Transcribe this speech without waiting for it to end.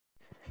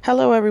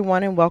Hello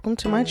everyone and welcome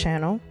to my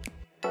channel.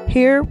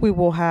 Here we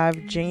will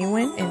have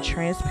genuine and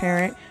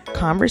transparent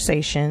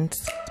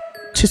conversations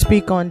to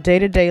speak on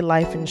day-to-day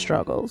life and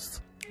struggles.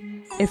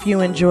 If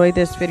you enjoyed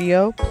this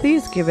video,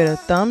 please give it a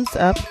thumbs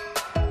up,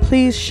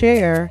 please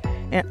share,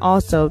 and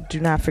also do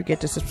not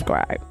forget to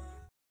subscribe.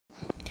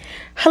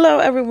 Hello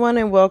everyone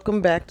and welcome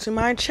back to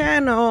my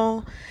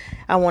channel.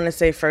 I want to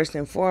say first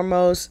and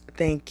foremost,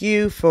 thank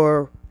you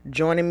for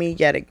joining me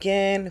yet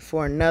again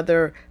for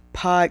another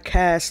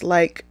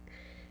podcast-like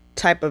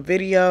type of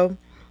video.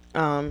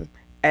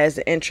 As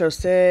the intro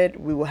said,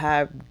 we will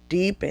have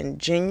deep and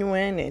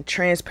genuine and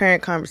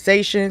transparent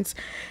conversations.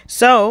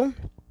 So,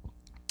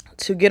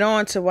 to get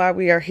on to why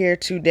we are here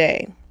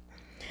today.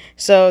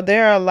 So,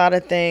 there are a lot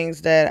of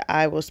things that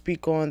I will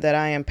speak on that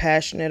I am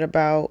passionate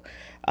about,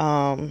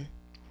 and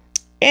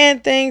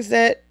things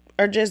that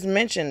are just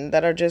mentioned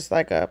that are just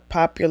like a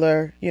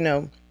popular,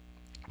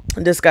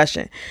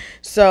 discussion.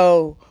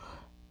 So,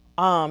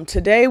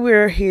 today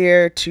we're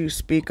here to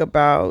speak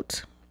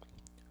about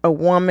a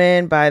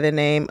woman by the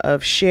name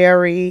of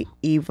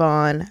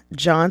Yvonne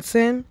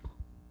Johnson.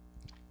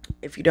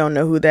 If you don't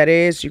know who that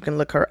is, you can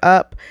look her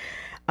up.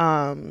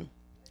 I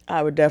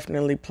would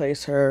definitely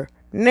place her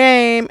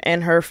name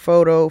and her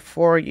photo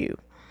for you.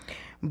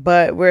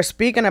 But we're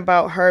speaking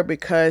about her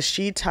because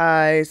she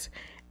ties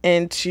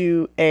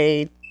into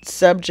a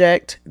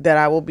subject that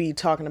I will be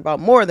talking about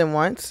more than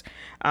once,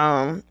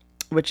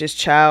 which is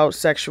child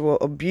sexual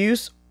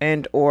abuse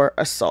and or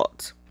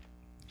assault.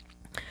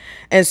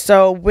 And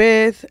so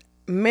with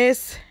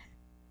Miss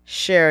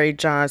Sherry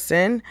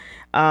Johnson,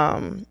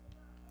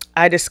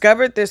 I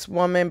discovered this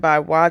woman by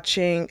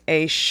watching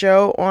a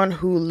show on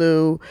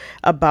Hulu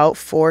about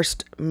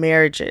forced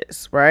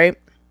marriages, right?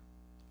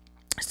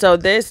 So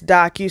this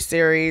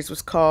docuseries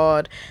was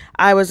called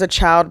I Was a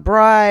Child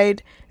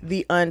Bride,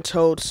 The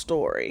Untold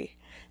Story.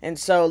 And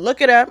so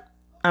look it up.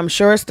 I'm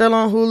sure it's still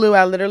on Hulu.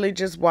 I literally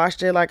just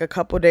watched it like a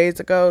couple days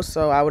ago,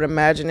 so I would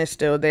imagine it's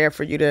still there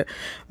for you to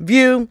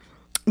view.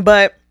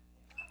 But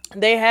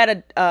they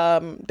had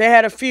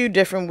a few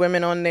different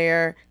women on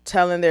there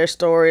telling their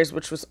stories,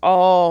 which was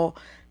all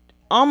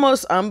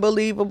almost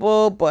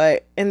unbelievable.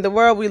 But in the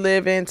world we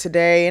live in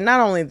today, and not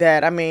only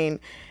that, I mean,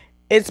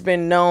 it's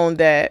been known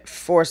that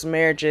forced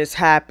marriages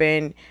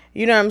happen.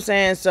 You know what I'm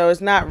saying? So it's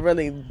not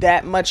really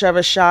that much of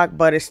a shock,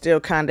 but it still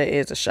kind of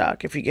is a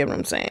shock, if you get what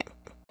I'm saying.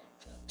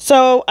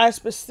 So I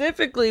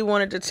specifically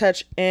wanted to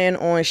touch in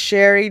on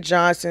Sherry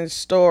Johnson's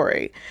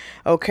story.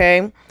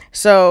 Okay,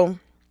 so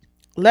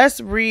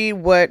let's read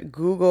what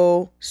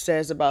Google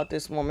says about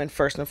this woman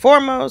first and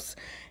foremost,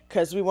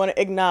 because we want to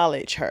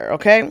acknowledge her,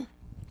 okay?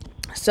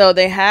 So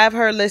they have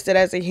her listed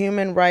as a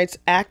human rights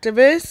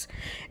activist.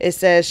 It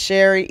says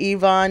Sherry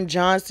Yvonne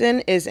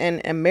Johnson is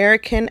an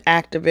American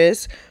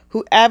activist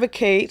who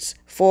advocates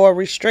for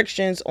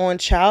restrictions on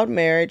child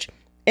marriage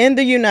in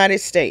the United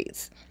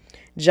States.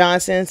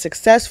 Johnson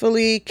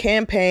successfully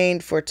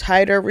campaigned for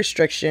tighter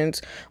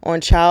restrictions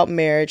on child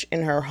marriage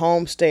in her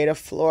home state of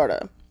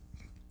Florida.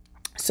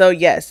 So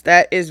yes,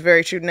 that is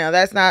very true. Now,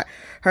 that's not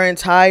her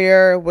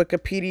entire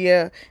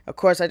Wikipedia. Of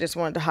course, I just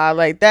wanted to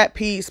highlight that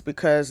piece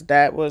because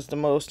that was the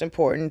most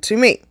important to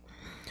me.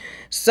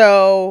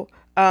 So,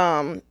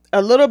 a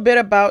little bit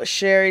about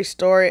Sherry's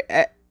story.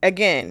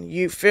 Again,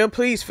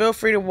 please feel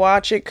free to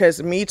watch it,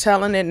 because me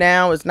telling it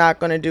now is not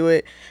going to do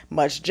it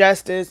much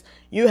justice.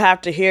 You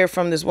have to hear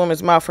from this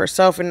woman's mouth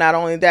herself, and not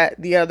only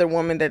that, the other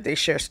woman that they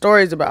share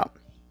stories about.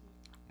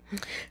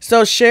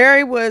 So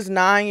Sherry was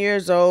 9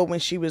 years old when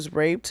she was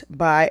raped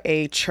by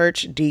a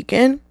church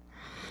deacon.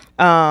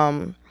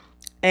 And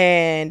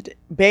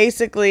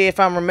basically,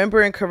 if I'm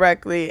remembering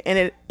correctly, and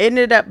it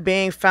ended up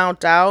being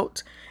found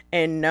out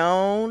and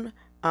known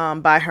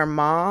by her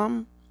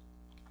mom.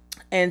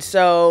 And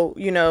so,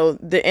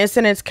 the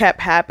incidents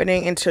kept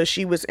happening until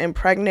she was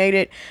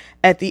impregnated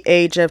at the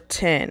age of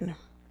 10.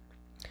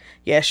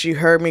 Yes, you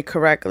heard me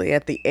correctly.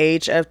 At the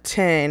age of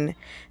 10,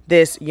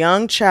 this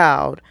young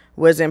child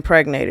was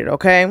impregnated,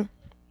 okay?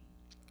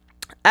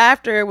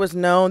 After it was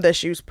known that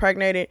she was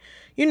pregnant,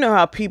 you know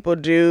how people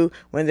do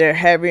when they're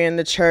heavy in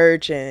the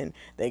church and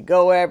they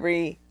go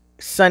every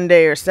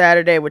Sunday or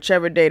Saturday,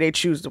 whichever day they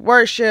choose to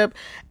worship.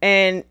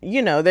 And,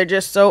 they're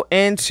just so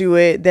into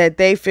it that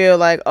they feel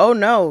like, oh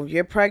no,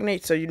 you're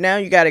pregnant, so now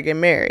you got to get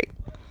married.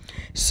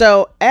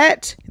 So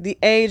at the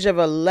age of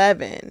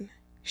 11,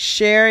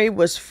 Sherry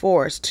was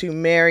forced to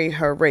marry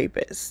her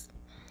rapist.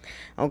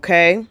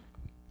 Okay?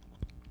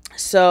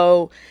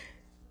 So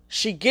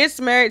she gets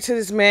married to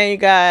this man, you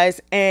guys,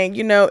 and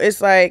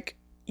it's like,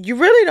 you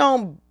really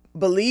don't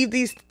believe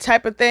these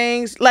type of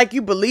things. Like,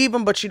 you believe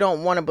them, but you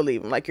don't want to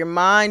believe them. Like, your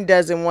mind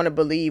doesn't want to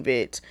believe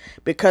it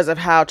because of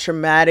how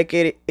traumatic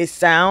it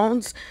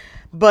sounds.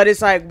 But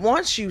it's like,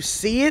 once you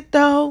see it,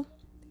 though,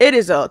 it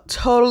is a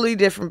totally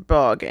different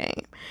ball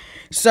game.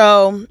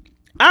 So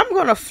I'm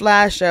going to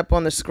flash up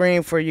on the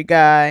screen for you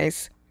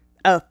guys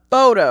a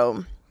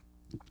photo.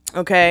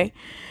 Okay.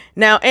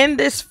 Now, in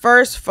this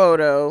first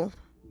photo,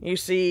 you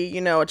see,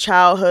 a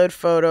childhood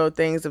photo,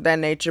 things of that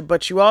nature.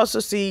 But you also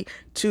see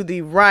to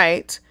the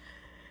right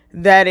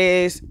that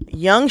is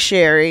young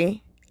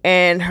Sherry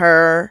and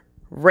her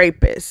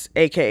rapist,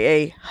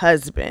 aka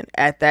husband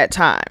at that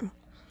time.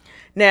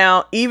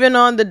 Now, even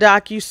on the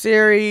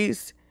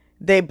docuseries,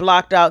 they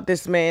blocked out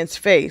this man's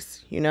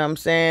face. You know what I'm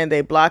saying?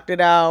 They blocked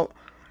it out.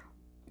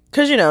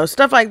 Because, you know,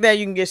 stuff like that,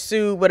 you can get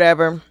sued,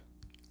 whatever.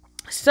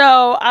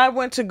 So I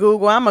went to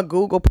Google.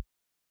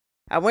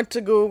 I went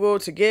to Google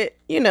to get,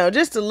 you know,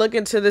 just to look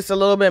into this a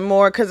little bit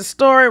more, because the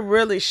story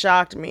really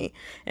shocked me,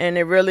 and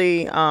it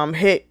really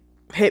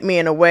hit me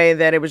in a way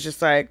that it was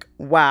just like,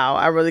 wow,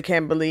 I really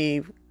can't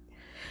believe.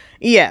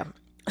 Yeah.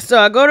 So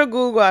I go to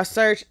Google, I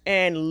search,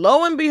 and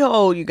lo and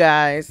behold, you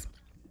guys,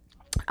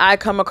 I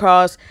come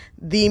across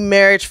the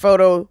marriage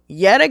photo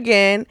yet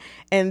again,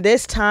 and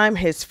this time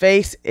his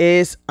face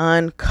is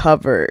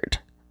uncovered.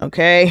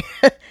 Okay.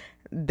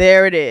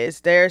 There it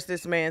is. There's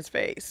this man's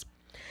face.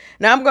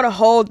 Now I'm going to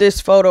hold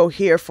this photo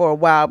here for a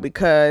while,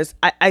 because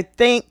I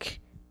think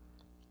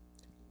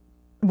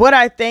what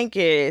I think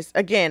is,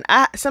 again,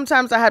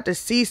 sometimes I have to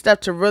see stuff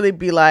to really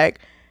be like,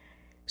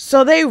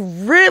 so they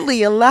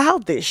really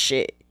allowed this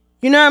shit.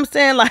 You know what I'm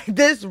saying? Like,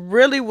 this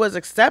really was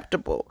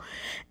acceptable.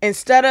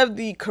 Instead of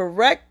the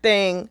correct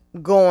thing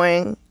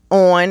going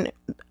on,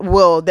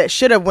 well, that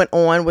should have went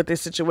on with this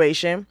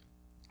situation,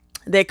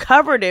 they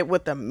covered it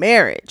with a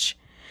marriage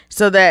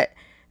so that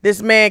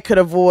this man could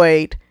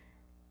avoid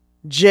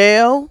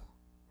jail.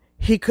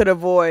 He could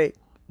avoid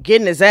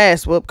getting his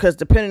ass whooped, because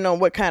depending on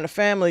what kind of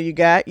family you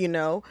got, you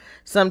know,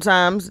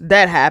 sometimes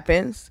that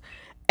happens.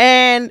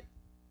 And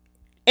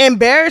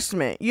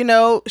embarrassment, you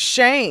know,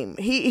 shame.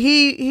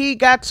 He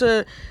got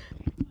to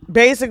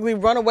basically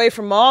run away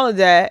from all of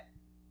that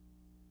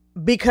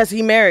because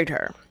he married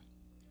her.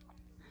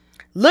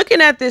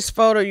 Looking at this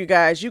photo, you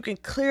guys, you can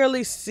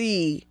clearly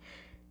see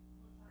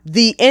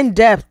the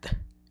in-depth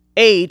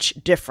age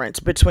difference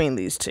between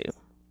these two.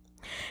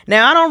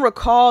 Now, I don't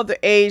recall the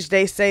age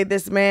they say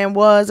this man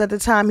was at the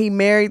time he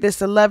married this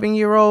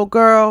 11-year-old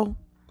girl.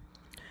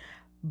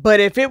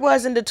 But if it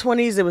wasn't the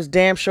 20s, it was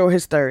damn sure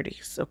his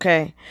 30s,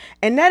 okay?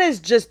 And that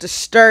is just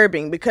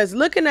disturbing, because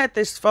looking at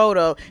this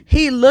photo,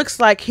 he looks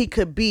like he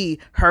could be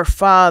her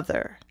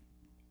father,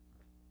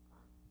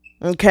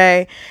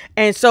 okay?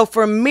 And so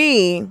for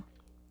me,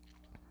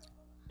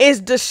 it's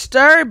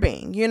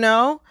disturbing, you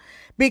know?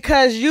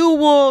 Because you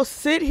will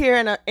sit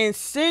here and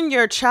send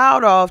your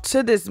child off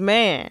to this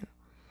man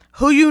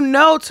who you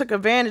know took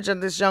advantage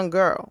of this young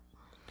girl.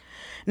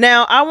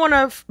 Now, I want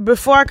to,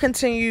 before I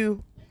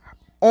continue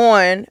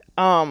on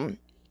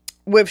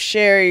with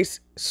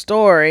Sherry's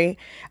story,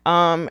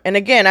 and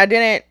again, I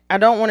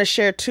don't want to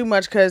share too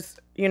much, because,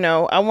 you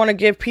know, I want to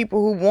give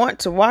people who want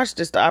to watch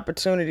this the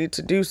opportunity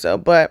to do so.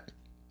 But,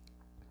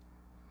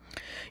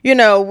 you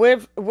know,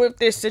 with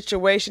this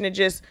situation, it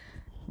just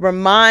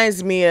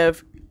reminds me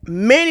of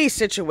many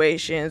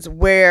situations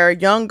where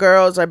young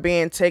girls are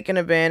being taken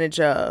advantage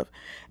of.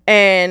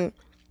 And,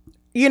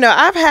 you know,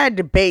 I've had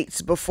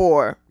debates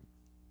before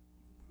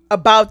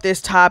about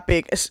this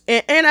topic,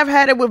 and I've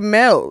had it with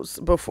males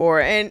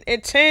before, and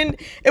it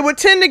would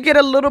tend to get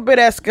a little bit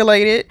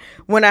escalated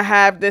when I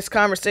have this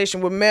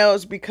conversation with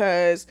males,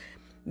 because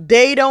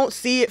they don't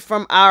see it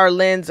from our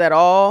lens at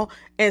all,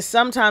 and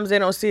sometimes they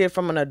don't see it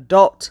from an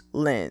adult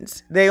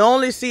lens. They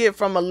only see it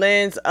from a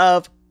lens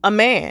of a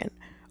man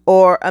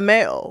or a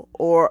male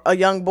or a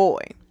young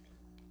boy.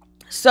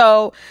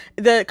 So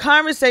the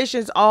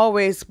conversations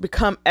always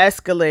become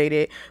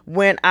escalated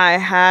when I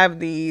have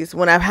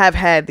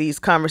had these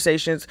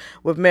conversations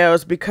with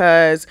males,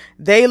 because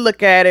they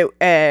look at it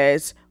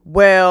as,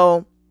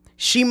 well,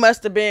 she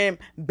must have been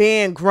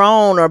being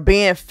grown or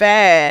being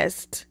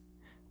fast,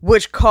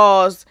 which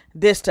caused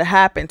this to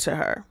happen to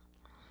her.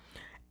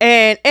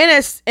 And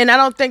I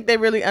don't think they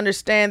really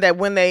understand that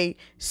when they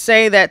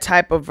say that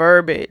type of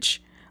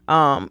verbiage,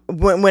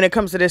 when it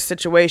comes to this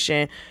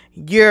situation,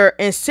 you're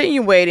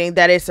insinuating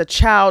that it's a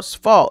child's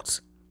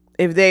fault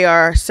if they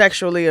are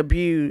sexually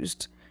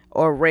abused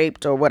or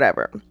raped or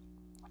whatever.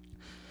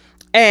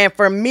 And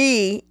for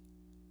me,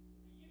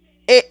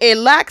 it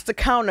lacks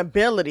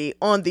accountability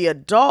on the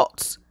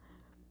adult's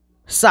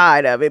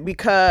side of it,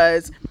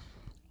 because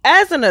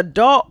as an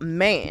adult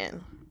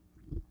man,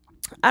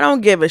 I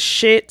don't give a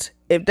shit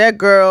if that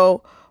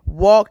girl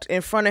walked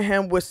in front of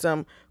him with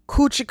some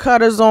coochie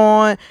cutters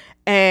on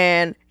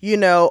and, you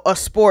know, a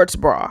sports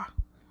bra.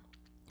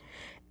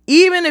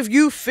 Even if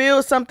you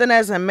feel something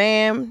as a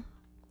man,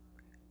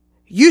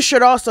 you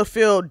should also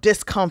feel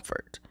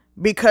discomfort,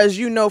 because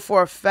you know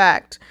for a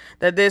fact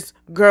that this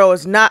girl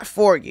is not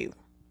for you.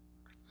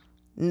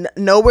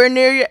 Nowhere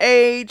near your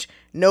age,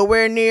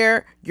 nowhere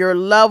near your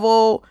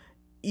level,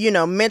 you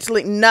know,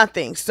 mentally,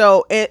 nothing.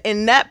 So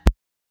in that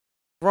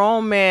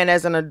grown man,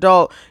 as an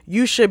adult,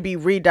 you should be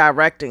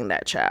redirecting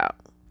that child.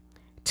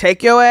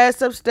 Take your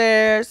ass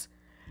upstairs.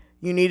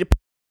 You need to be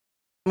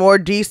more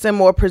decent,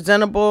 more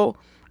presentable.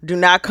 Do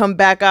not come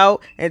back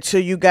out until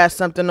you got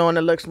something on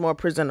that looks more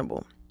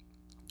presentable.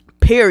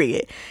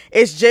 Period.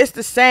 It's just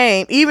the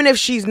same. Even if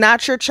she's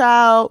not your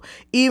child,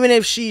 even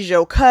if she's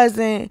your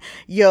cousin,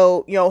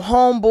 your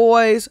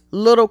homeboy's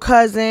little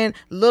cousin,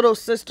 little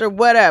sister,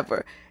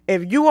 whatever.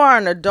 if you are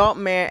an adult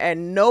man, at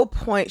no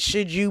point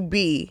should you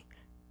be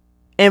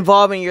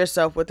involving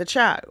yourself with a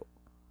child.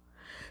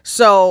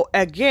 So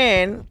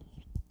again,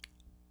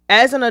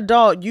 as an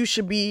adult, you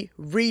should be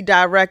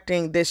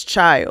redirecting this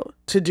child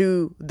to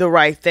do the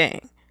right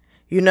thing.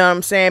 You know what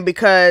I'm saying?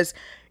 Because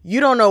you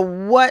don't know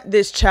what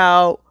this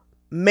child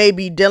may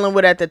be dealing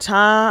with at the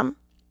time,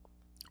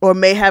 or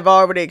may have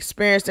already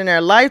experienced in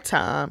their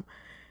lifetime,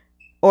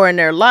 or in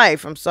their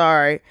life,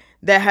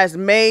 that has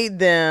made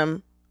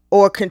them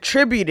or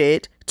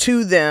contributed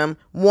to them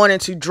wanting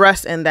to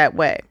dress in that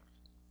way.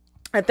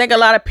 I think a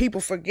lot of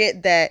people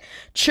forget that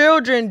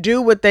children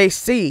do what they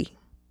see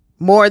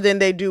more than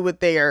they do what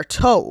they are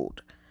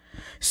told.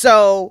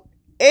 So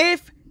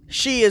if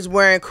she is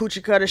wearing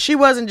coochie cutters, she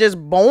wasn't just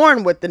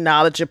born with the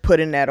knowledge of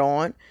putting that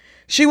on.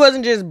 She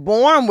wasn't just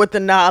born with the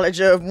knowledge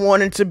of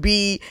wanting to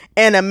be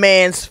in a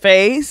man's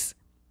face.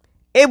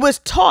 It was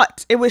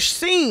taught. It was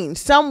seen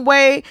some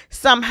way,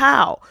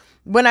 somehow.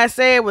 When I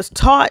say it was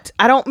taught,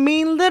 I don't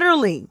mean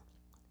literally.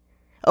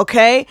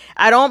 Okay?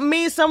 I don't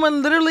mean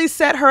someone literally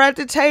sat her at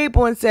the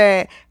table and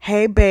said,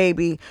 hey,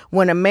 baby,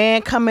 when a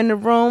man come in the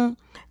room,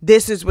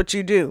 this is what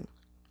you do.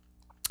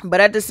 But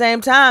at the same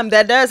time,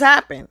 that does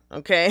happen.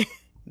 Okay?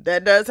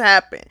 That does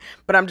happen.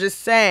 But I'm just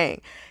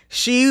saying,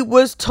 she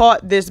was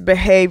taught this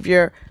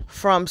behavior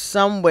from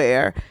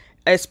somewhere,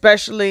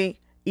 especially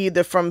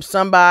either from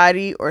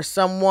somebody or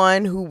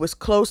someone who was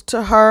close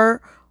to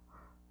her,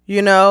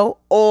 you know,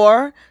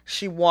 or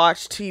she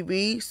watched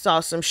TV,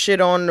 saw some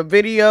shit on the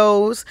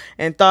videos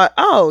and thought,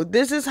 oh,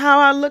 this is how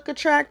I look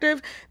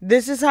attractive.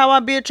 This is how I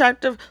be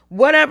attractive.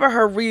 Whatever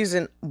her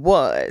reason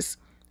was,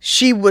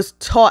 she was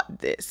taught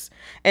this.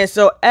 And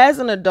so as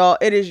an adult,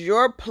 it is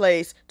your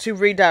place to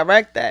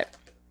redirect that.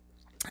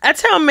 I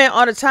tell men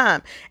all the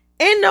time,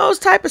 in those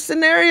type of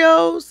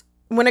scenarios,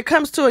 when it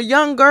comes to a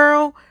young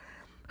girl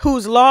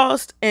who's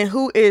lost and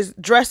who is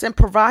dressing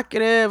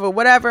provocative or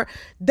whatever,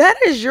 that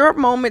is your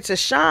moment to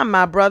shine,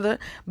 my brother,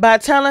 by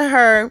telling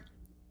her,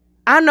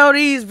 I know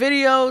these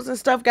videos and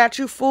stuff got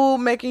you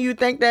fooled, making you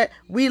think that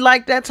we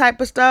like that type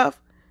of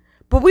stuff,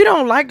 but we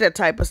don't like that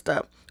type of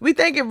stuff. We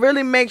think it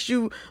really makes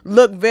you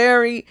look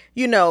very,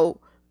 you know,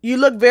 you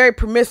look very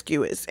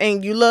promiscuous,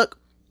 and you look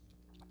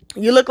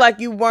like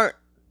you weren't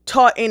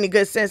taught any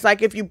good sense.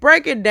 Like, if you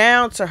break it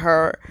down to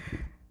her,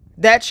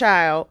 that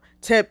child,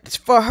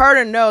 for her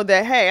to know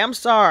that, hey, I'm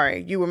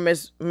sorry you were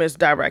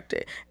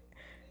misdirected,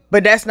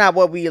 but that's not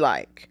what we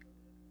like.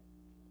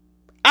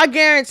 I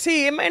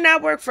guarantee it may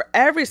not work for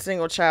every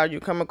single child you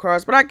come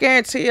across, but I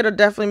guarantee it'll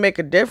definitely make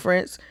a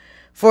difference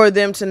for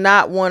them to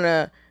not want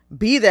to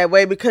be that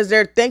way, because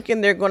they're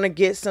thinking they're going to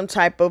get some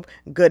type of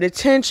good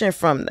attention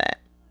from that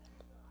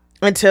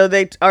until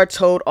they are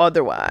told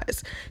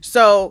otherwise.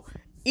 So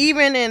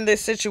even in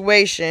this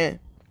situation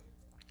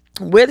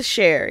with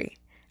Sherry,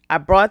 I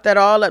brought that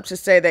all up to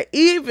say that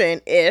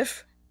even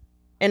if,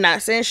 and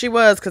not saying she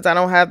was, because I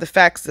don't have the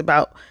facts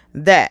about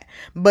that,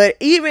 but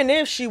even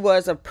if she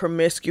was a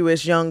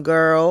promiscuous young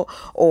girl,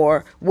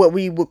 or what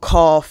we would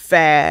call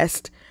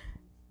fast,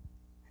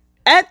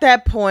 at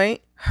that point,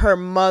 her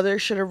mother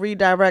should have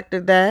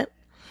redirected that.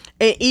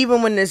 And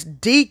even when this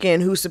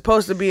deacon, who's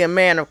supposed to be a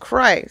man of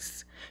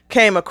Christ,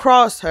 came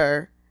across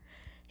her,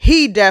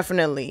 he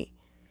definitely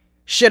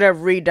should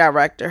have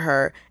redirected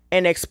her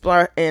and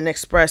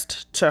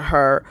expressed to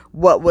her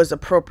what was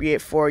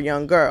appropriate for a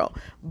young girl.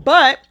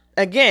 But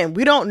again,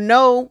 we don't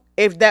know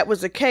if that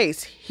was the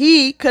case.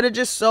 He could have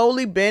just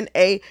solely been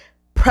a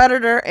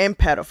predator and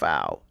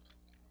pedophile,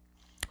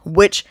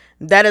 which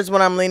that is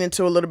what I'm leaning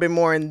to a little bit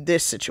more in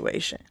this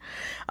situation.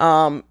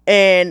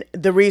 And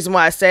the reason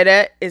why I say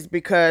that is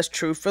because,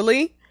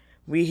 truthfully,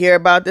 we hear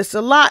about this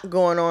a lot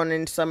going on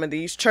in some of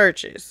these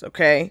churches.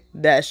 Okay,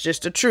 that's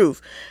just the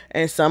truth.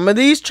 And some of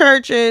these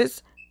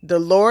churches, the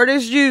Lord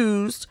is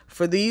used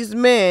for these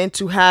men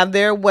to have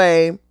their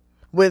way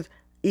with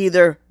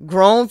either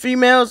grown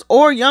females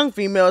or young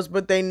females,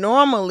 but they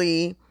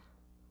normally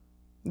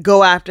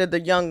go after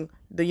the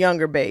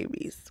younger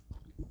babies.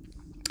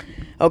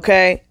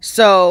 Okay,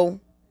 so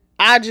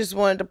I just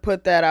wanted to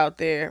put that out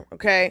there.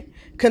 Okay,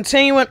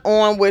 continuing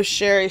on with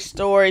Sherry's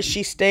story,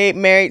 she stayed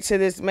married to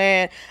this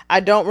man. I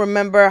don't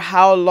remember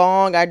how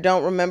long. I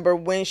don't remember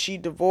when she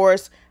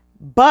divorced,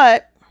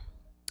 but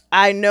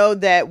I know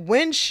that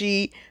when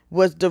she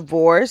was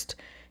divorced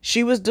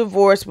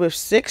with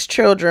 6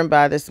 children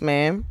by this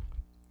man,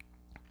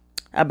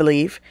 I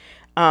believe.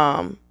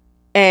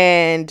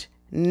 And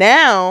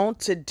now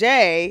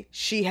today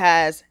she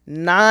has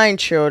 9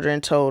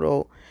 children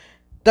total,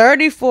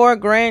 34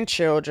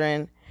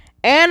 grandchildren,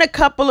 and a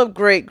couple of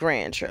great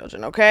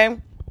grandchildren. Okay.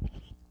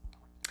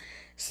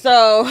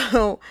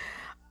 So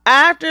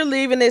after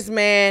leaving this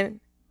man,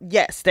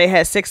 yes, they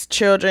had 6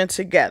 children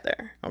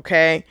together.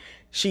 Okay.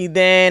 She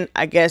then,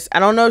 I guess, I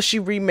don't know if she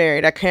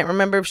remarried. I can't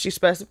remember if she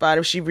specified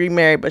if she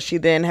remarried, but she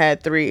then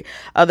had 3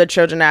 other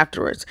children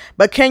afterwards.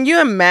 But can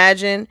you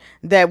imagine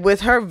that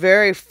with her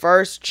very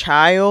first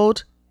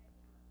child,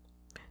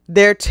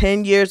 they're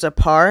 10 years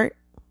apart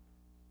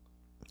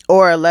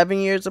or 11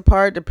 years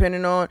apart,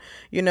 depending on,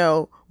 you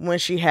know, when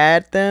she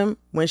had them,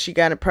 when she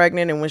got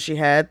pregnant and when she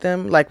had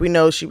them. Like, we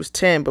know she was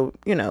 10, but,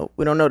 you know,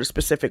 we don't know the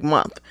specific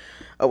month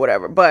or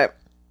whatever. But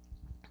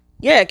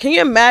yeah, can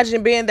you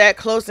imagine being that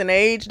close in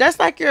age? That's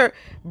like your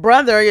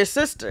brother or your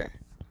sister.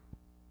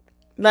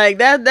 Like,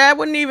 that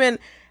wouldn't even,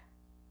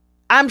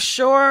 I'm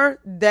sure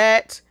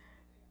that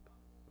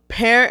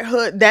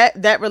parenthood,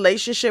 that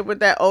relationship with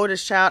that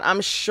oldest child,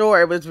 I'm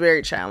sure it was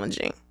very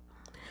challenging.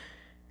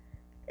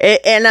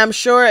 And I'm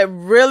sure it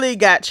really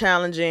got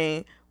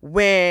challenging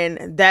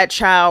when that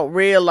child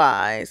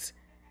realized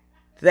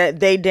that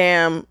they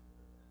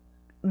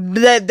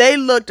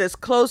looked as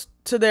close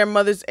to their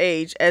mother's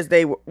age as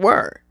they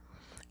were.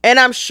 And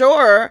I'm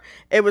sure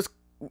it was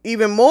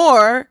even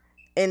more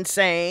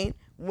insane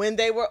when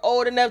they were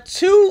old enough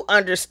to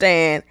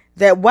understand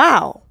that,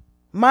 wow,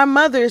 my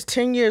mother is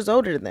 10 years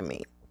older than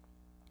me,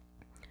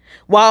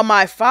 while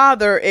my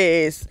father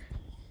is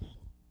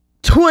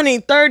 20,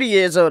 30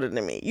 years older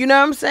than me. You know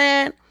what I'm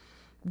saying?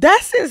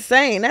 That's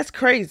insane. That's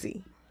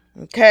crazy.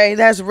 Okay,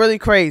 that's really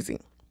crazy.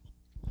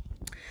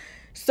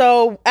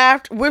 So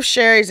with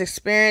Sherry's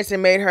experience, it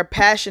made her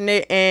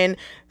passionate in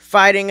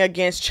fighting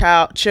against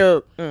child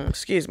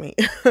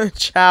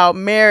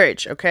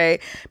marriage. Okay,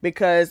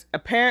 because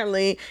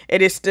apparently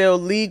it is still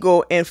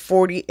legal in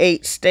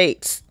 48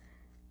 states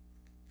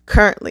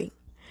currently,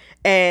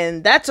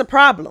 and that's a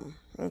problem.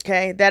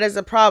 Okay, that is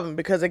a problem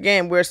because,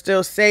 again, we're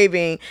still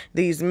saving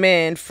these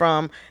men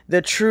from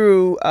the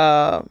true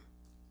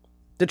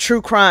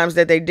crimes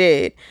that they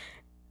did.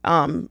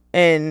 And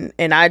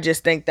I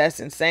just think that's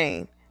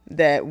insane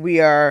that we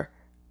are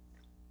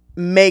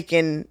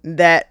making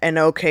that an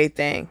okay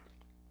thing.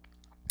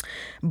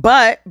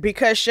 But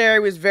because Sherry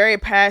was very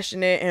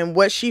passionate in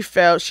what she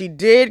felt, she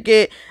did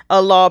get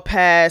a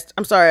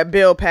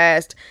bill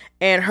passed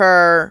in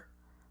her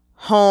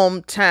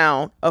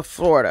hometown of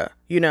Florida.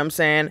 You know what I'm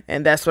saying?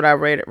 And that's what I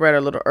read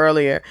a little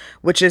earlier,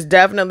 which is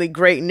definitely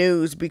great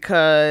news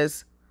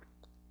because,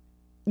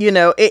 you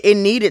know, it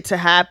needed to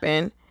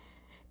happen.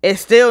 It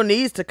still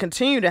needs to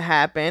continue to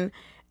happen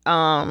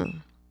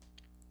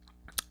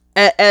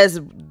as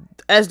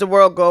the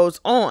world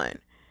goes on,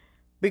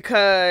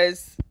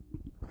 because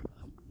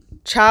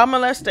child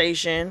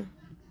molestation,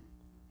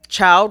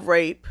 child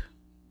rape,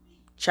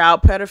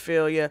 child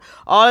pedophilia,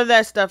 all of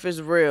that stuff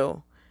is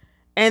real.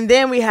 And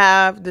then we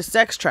have the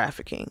sex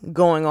trafficking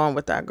going on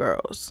with our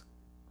girls,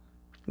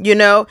 you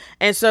know?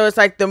 And so it's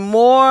like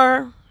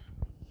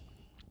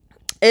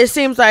it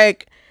seems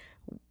like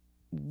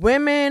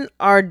women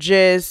are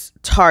just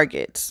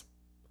targets,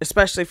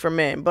 especially for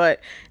men, but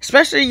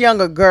especially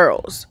younger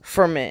girls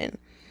for men.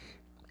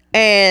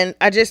 And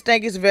I just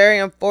think it's very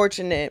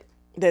unfortunate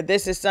that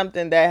this is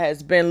something that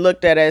has been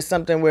looked at as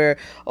something where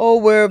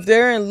if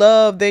they're in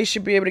love, they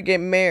should be able to get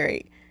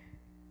married.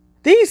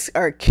 These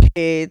are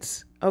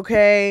kids.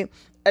 Okay,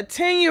 a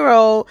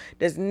 10-year-old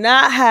does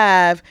not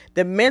have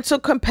the mental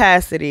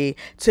capacity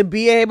to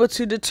be able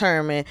to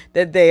determine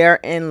that they are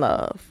in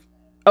love.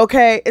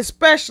 Okay,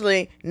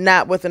 especially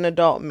not with an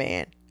adult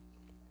man.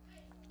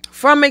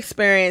 From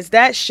experience,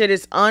 that shit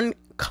is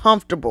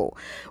uncomfortable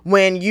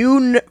when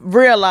you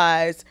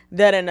realize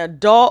that an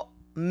adult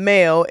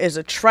male is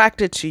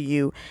attracted to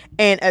you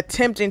and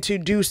attempting to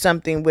do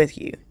something with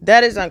you.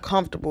 That is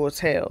uncomfortable as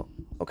hell.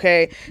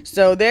 Okay,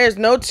 so there's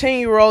no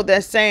 10-year-old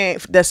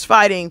that's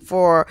fighting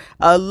for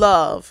a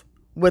love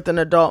with an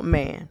adult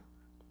man.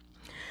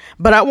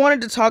 But I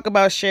wanted to talk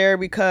about Sherry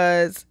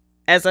because,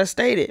 as I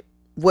stated,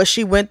 what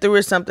she went through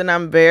is something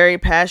I'm very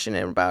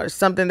passionate about. It's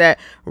something that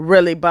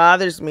really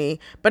bothers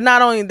me. But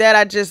not only that,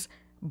 I just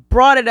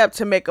brought it up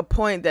to make a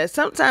point that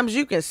sometimes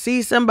you can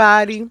see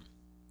somebody,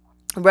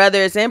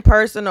 whether it's in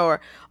person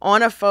or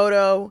on a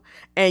photo,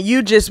 and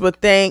you just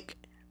would think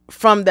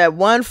from that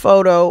one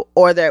photo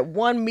or that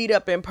one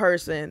meetup in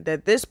person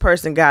that this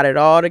person got it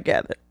all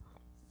together.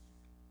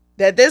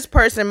 That this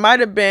person might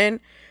have been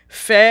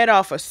fed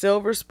off a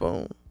silver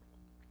spoon.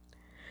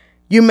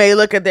 You may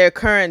look at their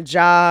current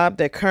job,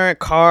 their current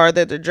car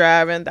that they're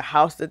driving, the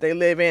house that they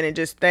live in, and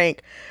just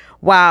think,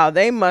 wow,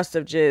 they must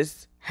have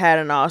just had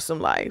an awesome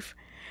life.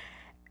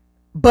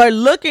 But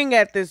looking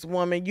at this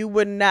woman, you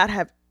would not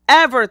have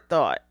ever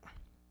thought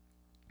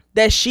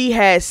that she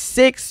had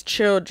 6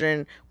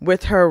 children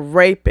with her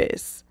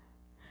rapist.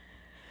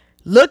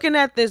 Looking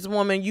at this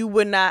woman, you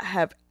would not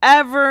have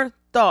ever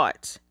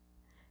thought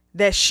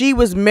that she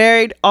was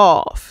married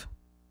off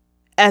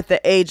at the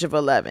age of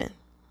 11.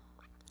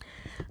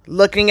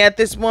 Looking at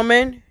this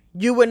woman,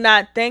 you would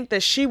not think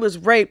that she was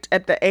raped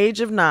at the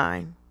age of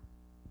 9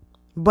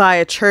 by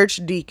a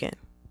church deacon.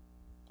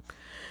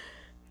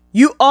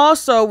 You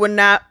also would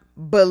not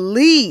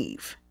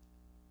believe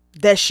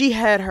that she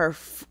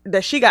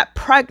got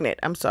pregnant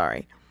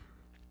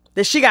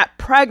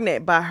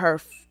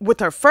with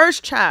her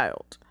first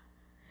child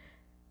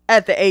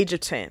at the age of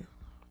 10.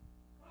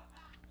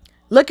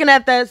 Looking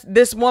at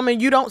this woman,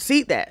 you don't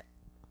see that.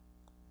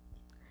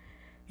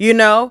 You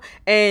know,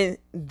 and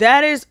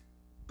that is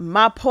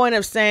my point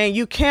of saying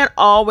you can't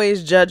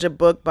always judge a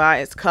book by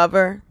its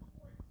cover.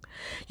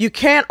 You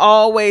can't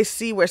always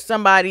see where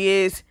somebody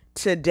is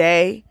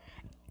today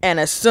and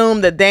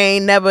assume that they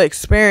ain't never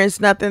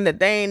experienced nothing, that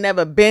they ain't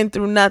never been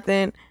through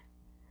nothing.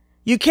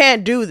 You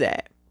can't do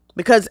that,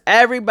 because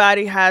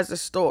everybody has a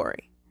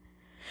story.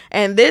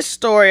 And this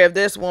story of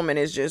this woman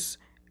is just,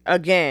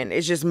 again,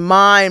 it's just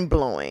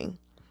mind-blowing.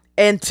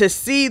 And to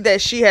see that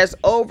she has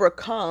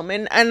overcome,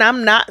 and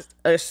I'm not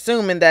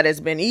assuming that it's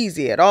been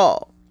easy at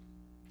all,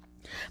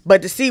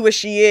 but to see what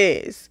she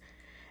is,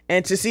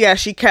 and to see how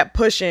she kept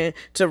pushing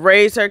to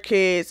raise her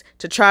kids,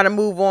 to try to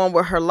move on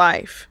with her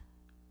life,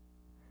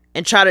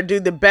 and try to do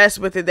the best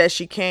with it that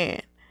she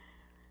can.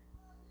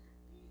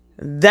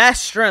 That's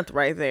strength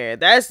right there.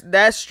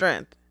 That's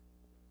strength.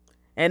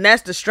 And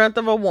that's the strength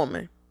of a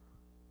woman.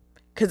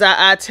 Because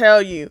I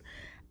tell you,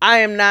 I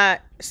am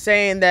not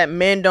saying that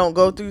men don't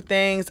go through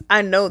things.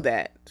 I know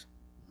that.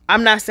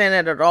 I'm not saying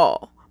that at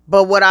all.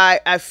 But what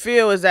I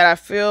feel is that I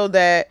feel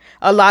that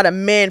a lot of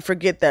men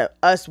forget that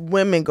us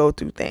women go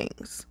through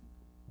things.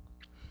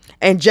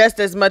 And just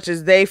as much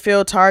as they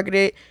feel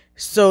targeted,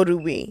 so do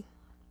we.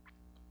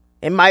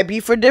 It might be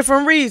for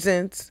different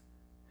reasons,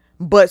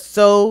 but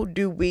so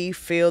do we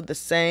feel the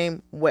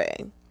same way.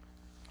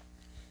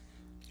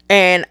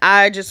 And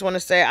I just want to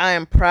say I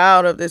am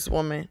proud of this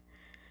woman,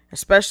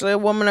 especially a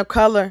woman of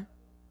color,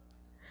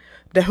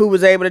 who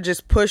was able to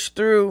just push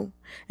through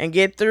and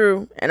get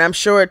through. And I'm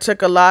sure it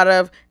took a lot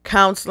of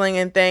counseling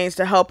and things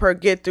to help her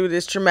get through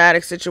this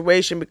traumatic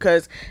situation,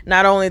 because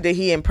not only did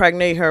he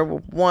impregnate her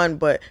with 1,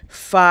 but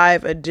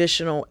 5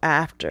 additional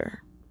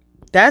after.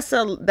 That's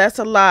a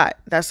lot.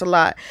 That's a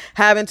lot.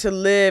 Having to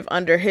live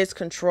under his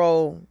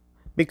control,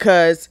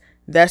 because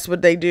that's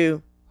what they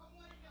do.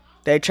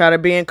 They try to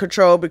be in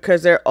control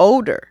because they're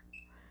older.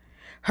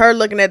 Her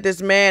looking at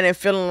this man and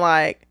feeling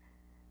like,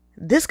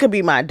 this could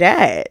be my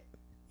dad,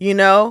 you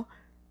know?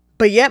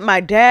 But yet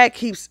my dad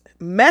keeps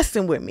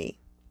messing with me.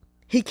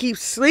 He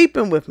keeps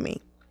sleeping with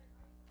me.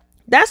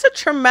 That's a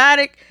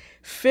traumatic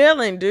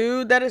feeling,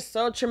 dude. That is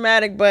so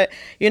traumatic. But,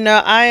 you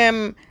know,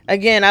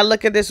 I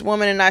look at this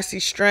woman and I see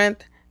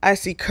strength. I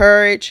see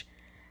courage.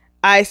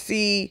 I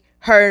see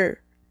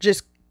her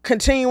just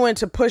continuing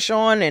to push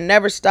on and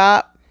never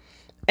stop.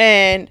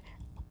 And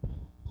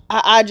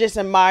I just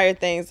admire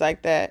things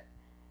like that.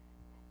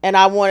 And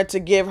I wanted to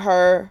give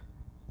her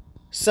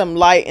some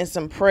light and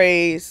some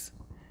praise,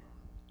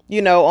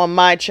 you know, on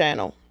my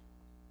channel.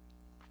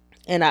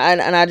 And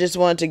I just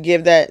wanted to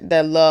give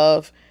that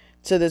love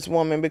to this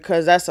woman,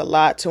 because that's a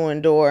lot to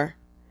endure.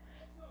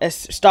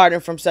 It's starting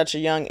from such a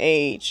young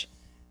age,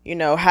 you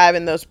know,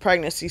 having those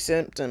pregnancy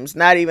symptoms,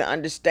 not even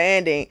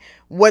understanding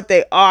what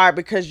they are,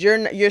 because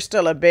you're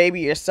still a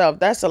baby yourself.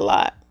 That's a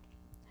lot.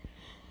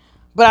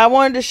 But I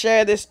wanted to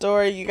share this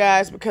story, you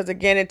guys, because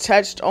again, it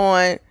touched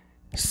on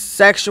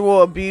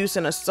sexual abuse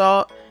and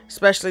assault,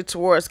 especially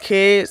towards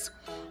kids.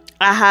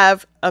 I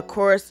have, of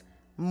course,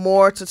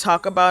 more to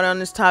talk about on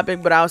this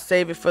topic, but I'll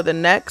save it for the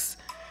next.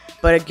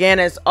 But again,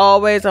 as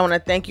always, I want to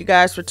thank you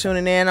guys for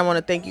tuning in. I want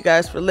to thank you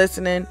guys for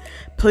listening.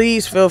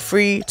 Please feel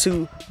free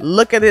to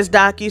look at this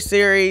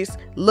docu-series,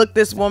 look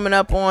this woman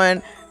up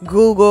on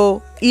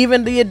Google,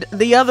 even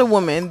the other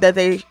woman that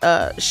they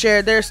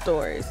shared their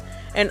stories.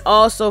 And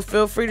also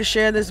feel free to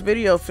share this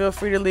video. Feel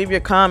free to leave your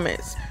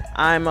comments.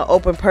 I'm an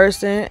open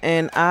person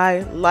and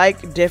I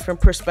like different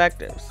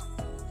perspectives.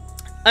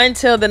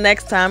 Until the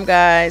next time,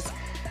 guys,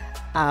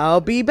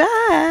 I'll be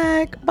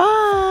back.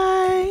 Bye.